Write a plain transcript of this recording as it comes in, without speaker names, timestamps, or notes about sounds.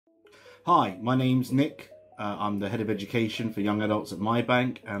Hi, my name's Nick. I'm the Head of Education for Young Adults at my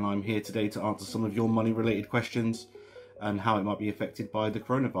bank, and I'm here today to answer some of your money-related questions and how it might be affected by the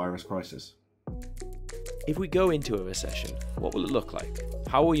coronavirus crisis. If we go into a recession, what will it look like?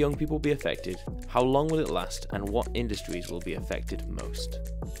 How will young people be affected? How long will it last? And what industries will be affected most?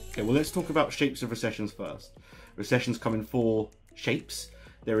 Okay, well, let's talk about shapes of recessions first. Recessions come in four shapes.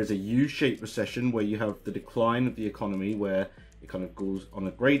 There is a U-shaped recession where you have the decline of the economy, where it kind of goes on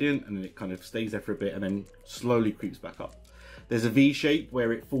a gradient and then it kind of stays there for a bit and then slowly creeps back up. There's a V shape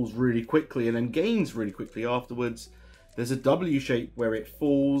where it falls really quickly and then gains really quickly afterwards. There's a W shape where it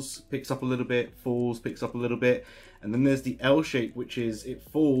falls, picks up a little bit, falls, picks up a little bit. And then there's the L shape, which is it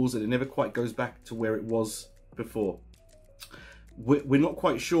falls and it never quite goes back to where it was before. We're not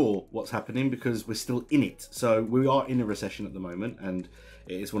quite sure what's happening because we're still in it. So we are in a recession at the moment, and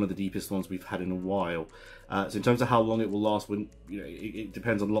it's one of the deepest ones we've had in a while. So in terms of how long it will last, it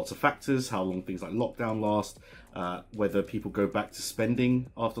depends on lots of factors, how long things like lockdown last, whether people go back to spending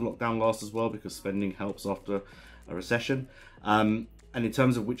after lockdown lasts as well, because spending helps after a recession. And in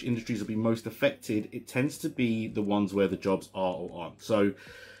terms of which industries will be most affected, it tends to be the ones where the jobs are or aren't. So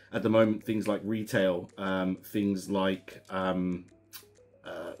at the moment, things like retail, things like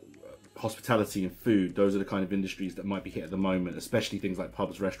hospitality and food, those are the kind of industries that might be hit at the moment, especially things like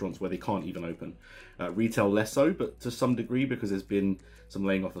pubs, restaurants, where they can't even open. Retail less so, but to some degree, because there's been some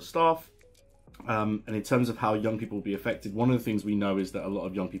laying off of staff. And in terms of how young people will be affected, one of the things we know is that a lot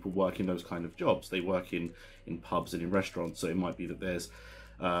of young people work in those kind of jobs. They work in pubs and in restaurants, so it might be that there's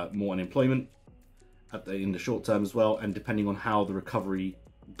more unemployment in the short term as well. And depending on how the recovery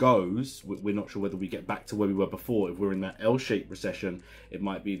goes, we're not sure whether we get back to where we were before. If we're in that L-shaped recession, it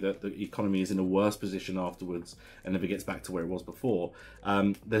might be that the economy is in a worse position afterwards and never gets back to where it was before.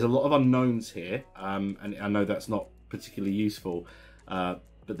 There's a lot of unknowns here, and I know that's not particularly useful, but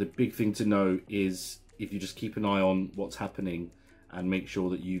the big thing to know is if you just keep an eye on what's happening and make sure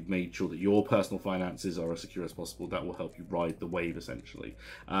that you've made sure that your personal finances are as secure as possible, that will help you ride the wave essentially.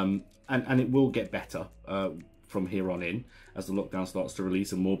 And it will get better from here on in as the lockdown starts to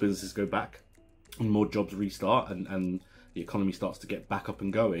release and more businesses go back and more jobs restart and the economy starts to get back up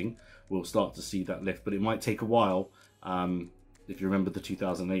and going. We'll start to see that lift, but it might take a while. If you remember the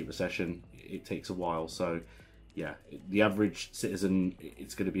 2008 recession, it takes a while. So yeah, the average citizen,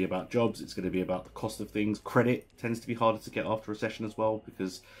 it's going to be about jobs, it's going to be about the cost of things. Credit tends to be harder to get after recession as well,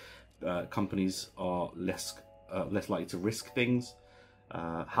 because companies are less likely to risk things.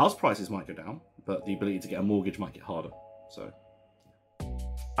 House prices might go down, but the ability to get a mortgage might get harder. So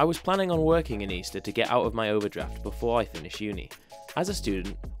I was planning on working in Easter to get out of my overdraft before I finish uni. As a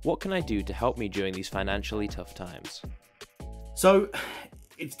student, what can I do to help me during these financially tough times? So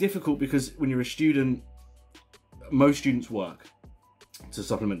it's difficult because when you're a student, most students work to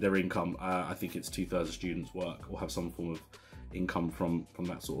supplement their income. I think it's 2/3 of students work or have some form of income from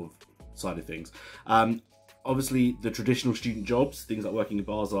that sort of side of things. Obviously, the traditional student jobs, things like working in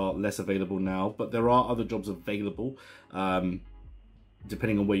bars, are less available now, but there are other jobs available,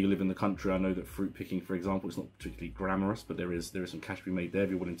 depending on where you live in the country. I know that fruit picking, for example, is not particularly glamorous, but there is some cash to be made there if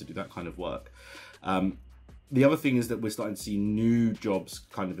you're willing to do that kind of work. The other thing is that we're starting to see new jobs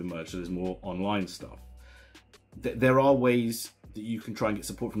kind of emerge, so there's more online stuff. There are ways that you can try and get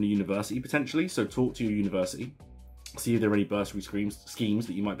support from the university, potentially, so talk to your university, see if there are any bursary schemes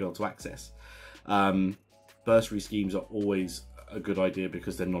that you might be able to access. Bursary schemes are always a good idea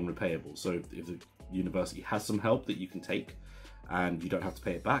because they're non-repayable. So if the university has some help that you can take and you don't have to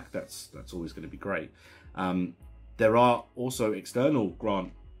pay it back, that's always going to be great. There are also external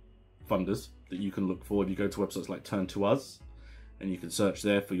grant funders that you can look for. If you go to websites like Turn to Us, and you can search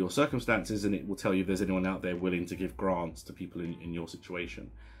there for your circumstances, and it will tell you if there's anyone out there willing to give grants to people in your situation.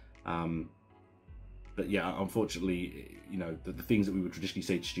 But yeah, unfortunately, you know, the things that we would traditionally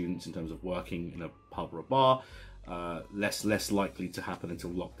say to students in terms of working in a pub or a bar, less likely to happen until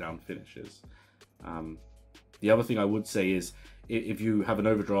lockdown finishes. The other thing I would say is if you have an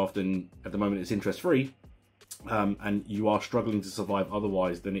overdraft and at the moment it's interest-free, and you are struggling to survive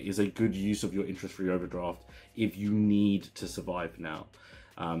otherwise, then it is a good use of your interest-free overdraft if you need to survive now.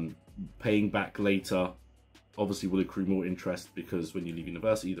 Paying back later obviously will accrue more interest because when you leave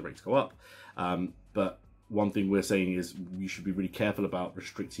university, the rates go up. But one thing we're saying is you should be really careful about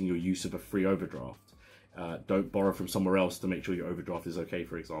restricting your use of a free overdraft. Don't borrow from somewhere else to make sure your overdraft is okay,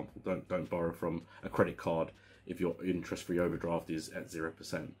 for example. Don't borrow from a credit card if your interest-free overdraft is at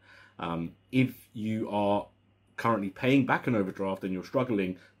 0%. If you are currently paying back an overdraft and you're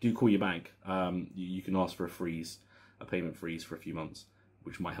struggling, do call your bank. You can ask for a payment freeze for a few months,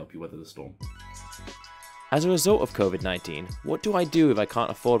 which might help you weather the storm. As a result of COVID-19, what do I do if I can't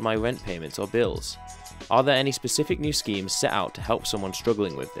afford my rent payments or bills? Are there any specific new schemes set out to help someone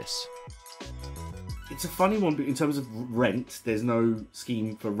struggling with this? It's a funny one, but in terms of rent, there's no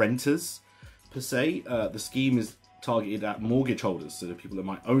scheme for renters per se. The scheme is targeted at mortgage holders, so the people that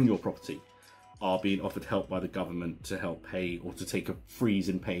might own your property are being offered help by the government to help pay or to take a freeze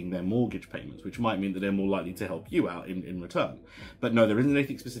in paying their mortgage payments, which might mean that they're more likely to help you out in return. But no, there isn't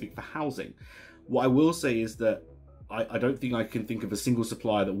anything specific for housing. What I will say is that I don't think I can think of a single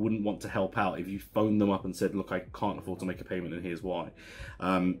supplier that wouldn't want to help out if you phoned them up and said, look, I can't afford to make a payment and here's why.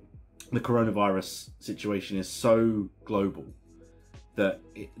 The coronavirus situation is so global that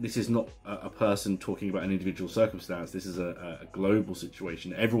this is not a person talking about an individual circumstance. This is a global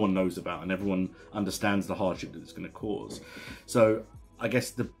situation that everyone knows about and everyone understands the hardship that it's going to cause. So I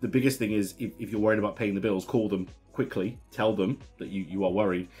guess the biggest thing is if you're worried about paying the bills, call them quickly, tell them that you are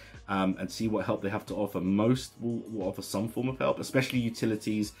worried, and see what help they have to offer. Most will offer some form of help, especially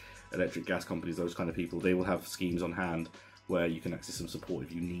utilities, electric, gas companies, those kind of people. They will have schemes on hand where you can access some support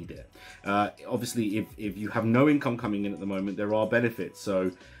if you need it. Obviously, if you have no income coming in at the moment, there are benefits.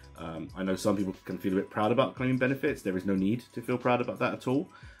 So I know some people can feel a bit proud about claiming benefits. There is no need to feel proud about that at all.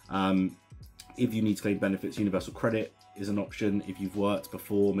 If you need to claim benefits, universal credit is an option. If you've worked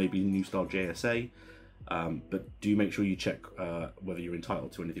before, maybe new style JSA. But do make sure you check whether you're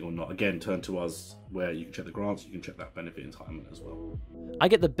entitled to anything or not. Again, turn to us where you can check the grants, you can check that benefit entitlement as well. I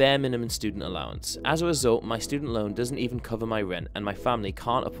get the bare minimum student allowance. As a result, my student loan doesn't even cover my rent and my family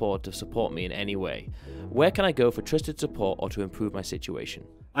can't afford to support me in any way. Where can I go for trusted support or to improve my situation?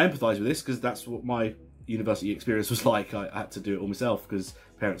 I empathise with this because that's what my university experience was like. I had to do it all myself because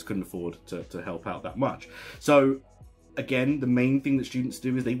parents couldn't afford to help out that much. So again, the main thing that students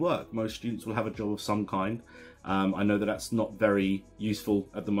do is they work. Most students will have a job of some kind. I know that that's not very useful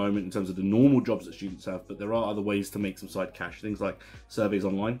at the moment in terms of the normal jobs that students have, but there are other ways to make some side cash. Things like surveys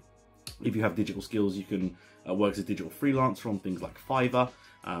online. If you have digital skills, you can work as a digital freelancer on things like Fiverr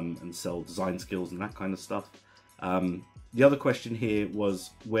and sell design skills and that kind of stuff. The other question here was,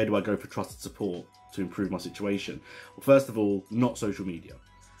 where do I go for trusted support to improve my situation? Well, first of all, not social media.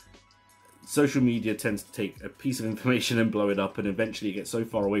 Social media tends to take a piece of information and blow it up, and eventually it gets so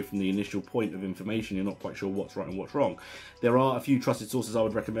far away from the initial point of information you're not quite sure what's right and what's wrong. There are a few trusted sources I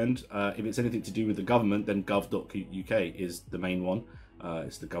would recommend. If it's anything to do with the government, then gov.uk is the main one.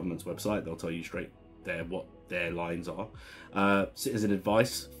 It's the government's website. They'll tell you straight there what their lines are. Citizen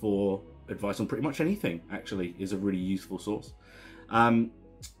Advice for advice on pretty much anything actually is a really useful source.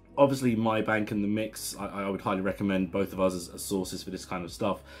 Obviously, My Bank and The Mix, I would highly recommend both of us as sources for this kind of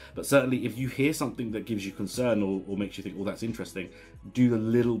stuff. But certainly, if you hear something that gives you concern or makes you think, oh, that's interesting, do a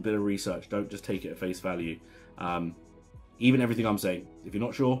little bit of research. Don't just take it at face value. Even everything I'm saying, if you're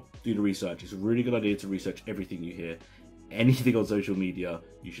not sure, do the research. It's a really good idea to research everything you hear. Anything on social media,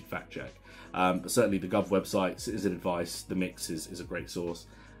 you should fact check. But certainly, the Gov website, Citizen Advice, The Mix is a great source.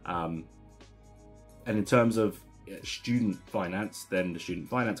 And in terms of student finance, then the Student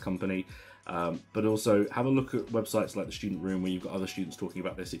Finance Company, but also have a look at websites like the Student Room where you've got other students talking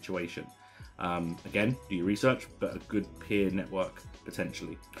about their situation. Again, do your research, but a good peer network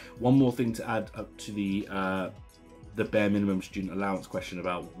potentially. One more thing to add up to the bare minimum student allowance question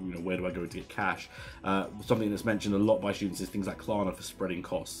about, where do I go to get cash? Something that's mentioned a lot by students is things like Klarna for spreading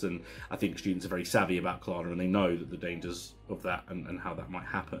costs, and I think students are very savvy about Klarna and they know that the dangers of that and how that might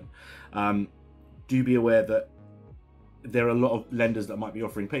happen. Do be aware that there are a lot of lenders that might be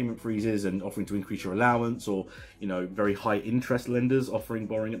offering payment freezes and offering to increase your allowance, or very high interest lenders offering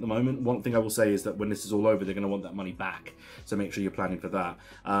borrowing at the moment. One thing I will say is that when this is all over, they're going to want that money back, so make sure you're planning for that.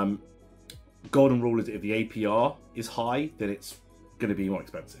 Golden rule is if the APR is high, then it's going to be more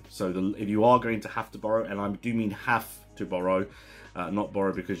expensive. So if you are going to have to borrow, and I do mean have to borrow, not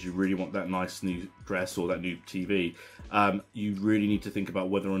borrow because you really want that nice new dress or that new TV, you really need to think about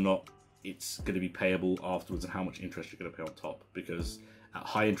whether or not it's going to be payable afterwards and how much interest you're going to pay on top, because at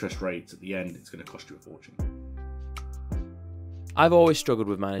high interest rates at the end, it's going to cost you a fortune. I've always struggled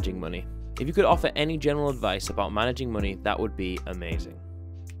with managing money. If you could offer any general advice about managing money, that would be amazing.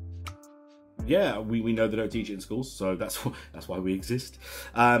 Yeah, we know they don't teach it in schools, so that's why we exist.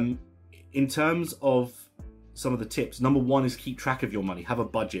 In terms of some of the tips, number one is keep track of your money. Have a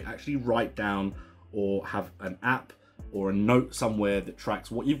budget. Actually write down or have an app or a note somewhere that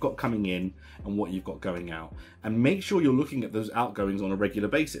tracks what you've got coming in and what you've got going out. And make sure you're looking at those outgoings on a regular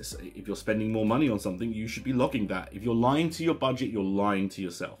basis. If you're spending more money on something, you should be logging that. If you're lying to your budget, you're lying to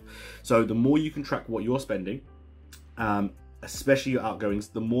yourself. So the more you can track what you're spending, especially your outgoings,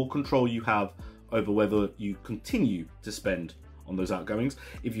 the more control you have over whether you continue to spend on those outgoings.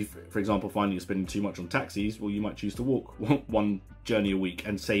 If you, for example, find you're spending too much on taxis, well, you might choose to walk one journey a week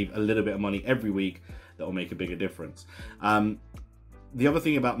and save a little bit of money every week. That will make a bigger difference. The other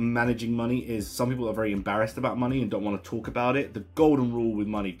thing about managing money is some people are very embarrassed about money and don't want to talk about it. The golden rule with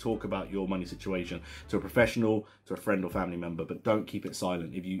money: talk about your money situation to a professional, to a friend or family member, but don't keep it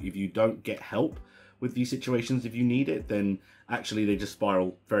silent. If you don't get help with these situations, if you need it, then actually they just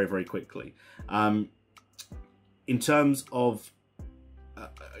spiral very, very quickly. In terms of a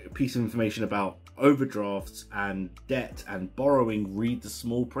piece of information about overdrafts and debt and borrowing, read the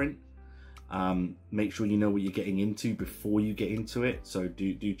small print. Make sure you know what you're getting into before you get into it. So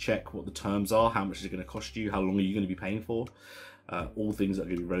do check what the terms are, how much is it going to cost you, how long are you going to be paying for. All things that are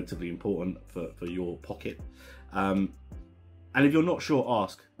going to be relatively important for your pocket. And if you're not sure,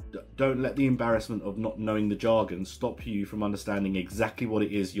 ask. Don't let the embarrassment of not knowing the jargon stop you from understanding exactly what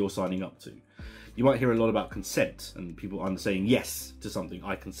it is you're signing up to. You might hear a lot about consent and people saying yes to something.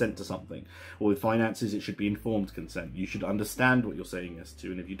 I consent to something. Or with finances, it should be informed consent. You should understand what you're saying yes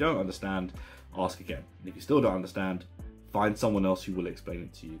to. And if you don't understand, ask again. And if you still don't understand, find someone else who will explain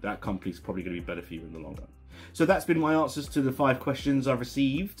it to you. That company's probably going to be better for you in the long run. So that's been my answers to the 5 questions I've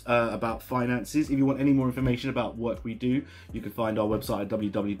received about finances. If you want any more information about what we do, you can find our website at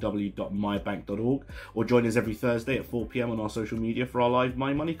www.mybank.org, or join us every Thursday at 4 p.m. on our social media for our live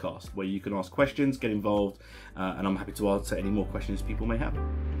My Money Cast, where you can ask questions, get involved, and I'm happy to answer any more questions people may have.